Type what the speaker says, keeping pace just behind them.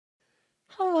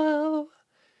Hello.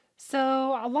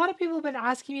 So a lot of people have been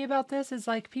asking me about this. Is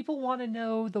like people want to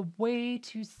know the way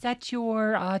to set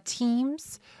your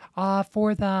teams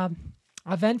for the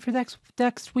event for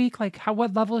next week. Like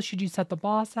what level should you set the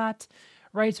boss at?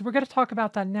 Right. So we're gonna talk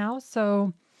about that now.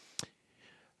 So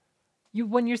you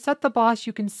when you set the boss,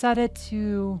 you can set it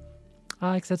to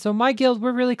like I said. So my guild,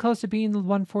 we're really close to being the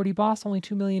 140 boss. Only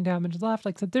 2 million damage left.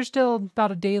 Like I said, there's still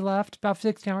about a day left, about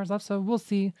 16 hours left. So we'll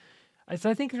see. So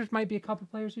I think there might be a couple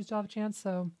players who still have a chance.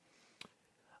 So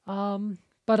Um,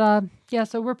 but yeah,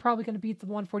 so we're probably gonna beat the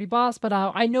 140 boss. But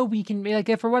I know we can. Like,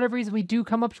 if for whatever reason we do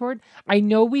come up short, I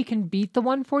know we can beat the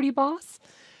 140 boss.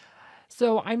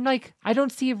 So I'm like, I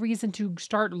don't see a reason to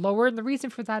start lower. And the reason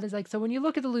for that is like, so when you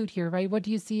look at the loot here, right? What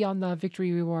do you see on the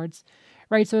victory rewards?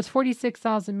 Right, so it's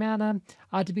 46,000 mana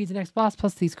to beat the next boss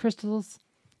plus these crystals.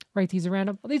 Right, these are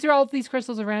random. Well, these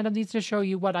crystals are random. These just show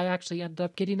you what I actually end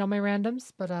up getting on my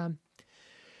randoms. But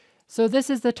so this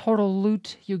is the total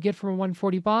loot you get from a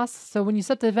 140 boss. So when you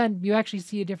set the event, you actually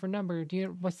see a different number. Do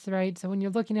you what's the right? So when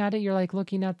you're looking at it, you're like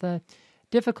looking at the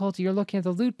difficulty. You're looking at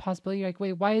the loot possibility. You're like,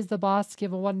 wait, why is the boss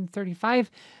give a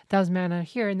 135,000 mana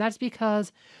here? And that's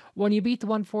because when you beat the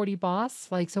 140 boss,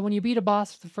 like so when you beat a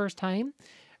boss for the first time,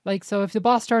 like so if the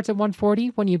boss starts at 140,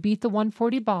 when you beat the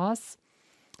 140 boss,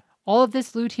 all of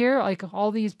this loot here, like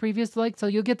all these previous, like so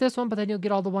you'll get this one, but then you'll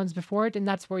get all the ones before it, and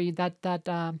that's where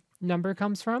that number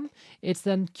comes from. It's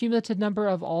the cumulative number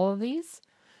of all of these,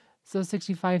 so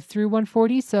 65 through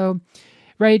 140. So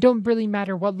right, it don't really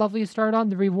matter what level you start on.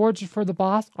 The rewards for the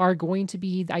boss are going to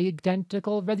be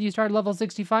identical, whether you start at level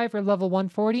 65 or level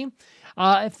 140.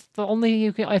 If the only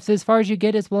you can, if as far as you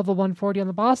get is level 140 on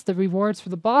the boss, the rewards for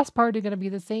the boss part are going to be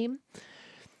the same.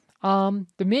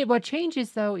 What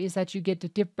changes though is that you get to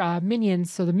dip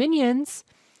minions. So the minions,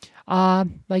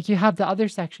 like you have the other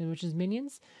section, which is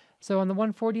minions. So on the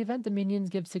 140 event, the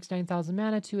minions give 69,000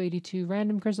 mana, 282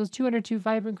 random crystals, 202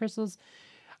 vibrant crystals,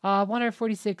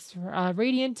 146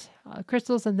 radiant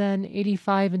crystals, and then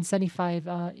 85 and 75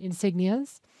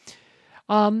 insignias.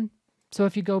 So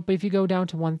if you go down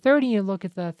to 130 and look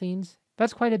at the themes,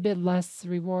 that's quite a bit less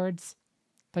rewards,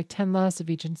 like 10 less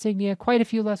of each insignia, quite a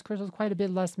few less crystals, quite a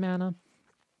bit less mana.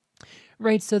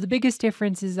 Right, so the biggest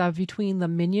difference is between the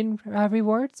minion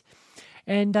rewards.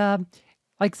 And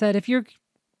like I said, if you're,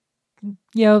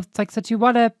 it's like, so you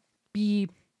want to be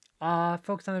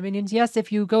focused on the minions. Yes,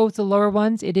 if you go with the lower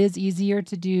ones, it is easier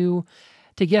to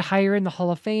get higher in the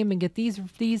Hall of Fame and get these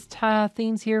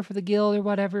things here for the guild or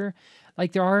whatever.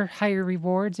 Like, there are higher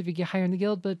rewards if you get higher in the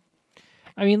guild, but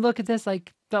I mean, look at this.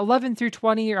 Like the 11 through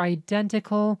 20 are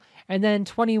identical, and then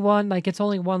 21, like it's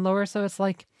only one lower. So it's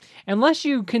like, unless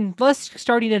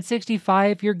starting at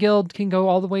 65, your guild can go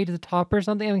all the way to the top or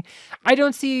something. I mean, I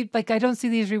don't see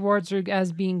these rewards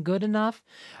as being good enough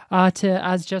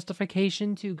as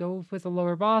justification to go with a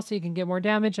lower boss so you can get more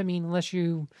damage. I mean, unless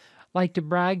you like to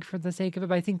brag for the sake of it,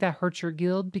 but I think that hurts your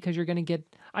guild because you're going to get,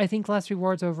 I think, less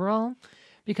rewards overall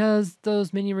because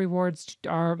those mini rewards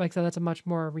are, like I said, that's a much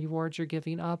more rewards you're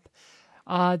giving up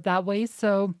that way.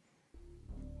 So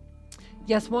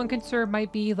yes, one concern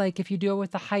might be like if you do it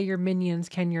with the higher minions,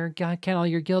 can all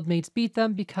your guildmates beat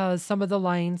them? Because some of the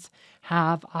lines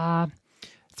have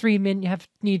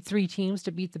need 3 teams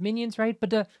to beat the minions, right?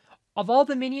 But of all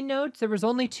the minion nodes, there was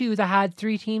only 2 that had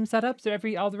 3 teams set up. So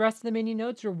all the rest of the minion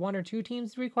nodes are 1 or 2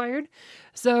 teams required.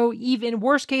 So even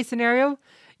worst case scenario,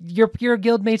 your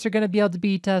guildmates are going to be able to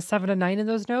beat 7 and 9 in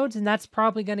those nodes, and that's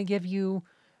probably going to give you,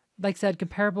 like I said,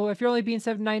 comparable. If you're only being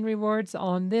 7 9 rewards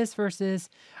on this versus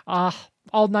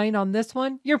all 9 on this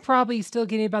one, you're probably still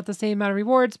getting about the same amount of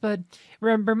rewards. But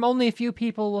remember, only a few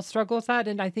people will struggle with that,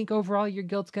 and I think overall your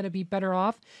guild's going to be better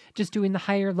off just doing the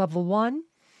higher level 1.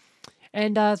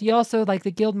 And you also, like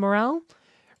the guild morale,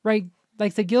 right?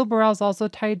 Like the guild morale is also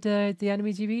tied to the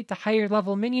enemies you beat. The higher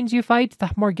level minions you fight, the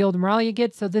more guild morale you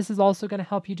get. So this is also going to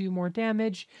help you do more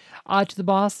damage to the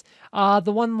boss.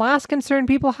 The one last concern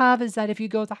people have is that if you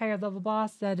go with a higher level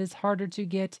boss, that is harder to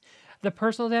get the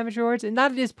personal damage rewards. And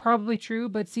that is probably true.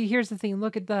 But see, here's the thing.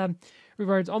 Look at the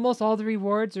rewards. Almost all the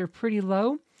rewards are pretty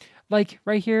low. Like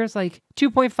right here is like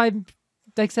 2.5,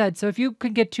 like I said. So if you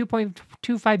could get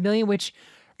 2.25 million, which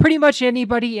pretty much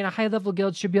anybody in a high level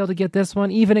guild should be able to get this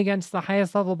one, even against the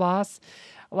highest level boss.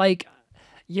 Like,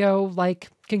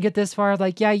 can get this far.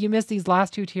 Like, yeah, you missed these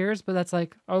last 2 tiers, but that's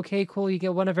like, okay, cool. You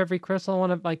get one of every crystal, one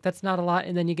of, like, that's not a lot.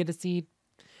 And then you get a seed.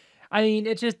 I mean,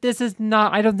 I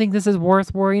don't think this is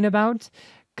worth worrying about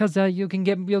because you'll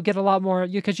get a lot more,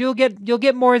 because you'll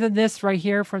get more than this right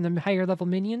here from the higher level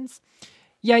minions.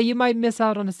 Yeah, you might miss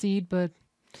out on a seed, but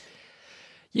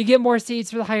You get more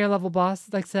seeds for the higher level boss.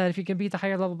 Like I said, if you can beat the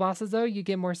higher level bosses, though, you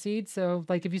get more seeds. So,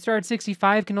 like, if you start at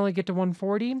 65, can only get to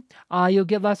 140. You'll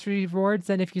get less rewards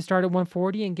than if you start at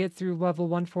 140 and get through level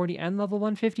 140 and level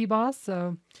 150 boss.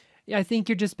 So, yeah, I think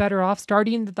you're just better off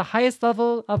starting at the highest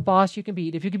level of boss you can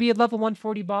beat. If you can be a level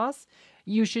 140 boss,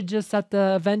 you should just set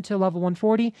the event to level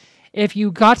 140. If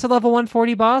you got to level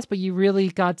 140 boss, but you really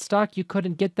got stuck, you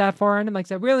couldn't get that far in him. Like I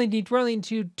said, really need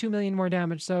 2 million more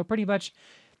damage. So pretty much,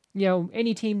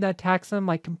 any team that attacks him,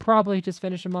 like, can probably just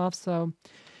finish him off. So,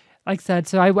 like I said,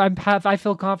 so I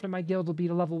feel confident my guild will beat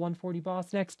a level 140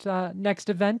 boss next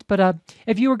event. But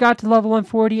if you got to level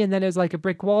 140 and then it was like a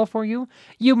brick wall for you,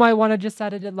 you might want to just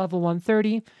set it at level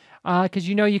 130. Because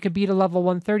you could beat a level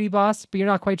 130 boss, but you're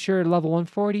not quite sure at level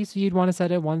 140, so you'd want to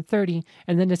set it at 130,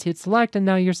 and then just hit select, and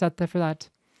now you're set there for that.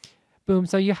 Boom.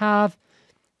 So you have,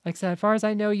 like I said, as far as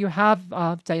I know, you have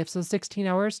 16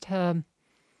 hours to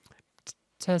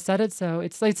set it. So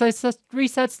it's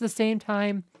resets the same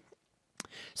time.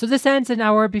 So this ends an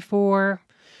hour before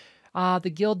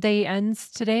the guild day ends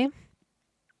today.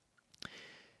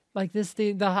 Like this,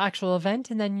 the actual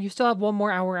event, and then you still have 1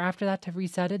 more hour after that to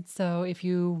reset it. So if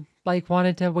you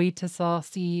wanted to wait to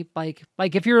see like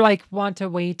if you're want to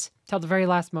wait till the very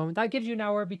last moment, that gives you an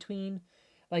hour between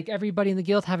everybody in the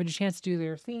guild having a chance to do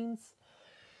their themes.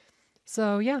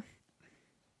 So yeah.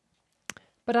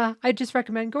 But I just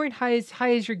recommend going high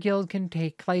as your guild can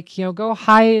take. Go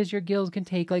high as your guild can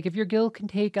take. Like if your guild can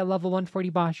take a level 140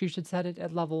 boss, you should set it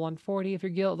at level 140. If your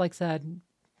guild, like I said,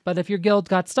 but if your guild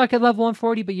got stuck at level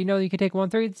 140, but you can take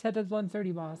 130, set it at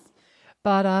 130 boss.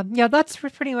 But yeah, that's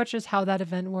pretty much just how that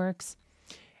event works.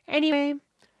 Anyway,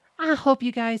 I hope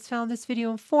you guys found this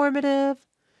video informative.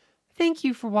 Thank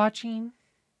you for watching.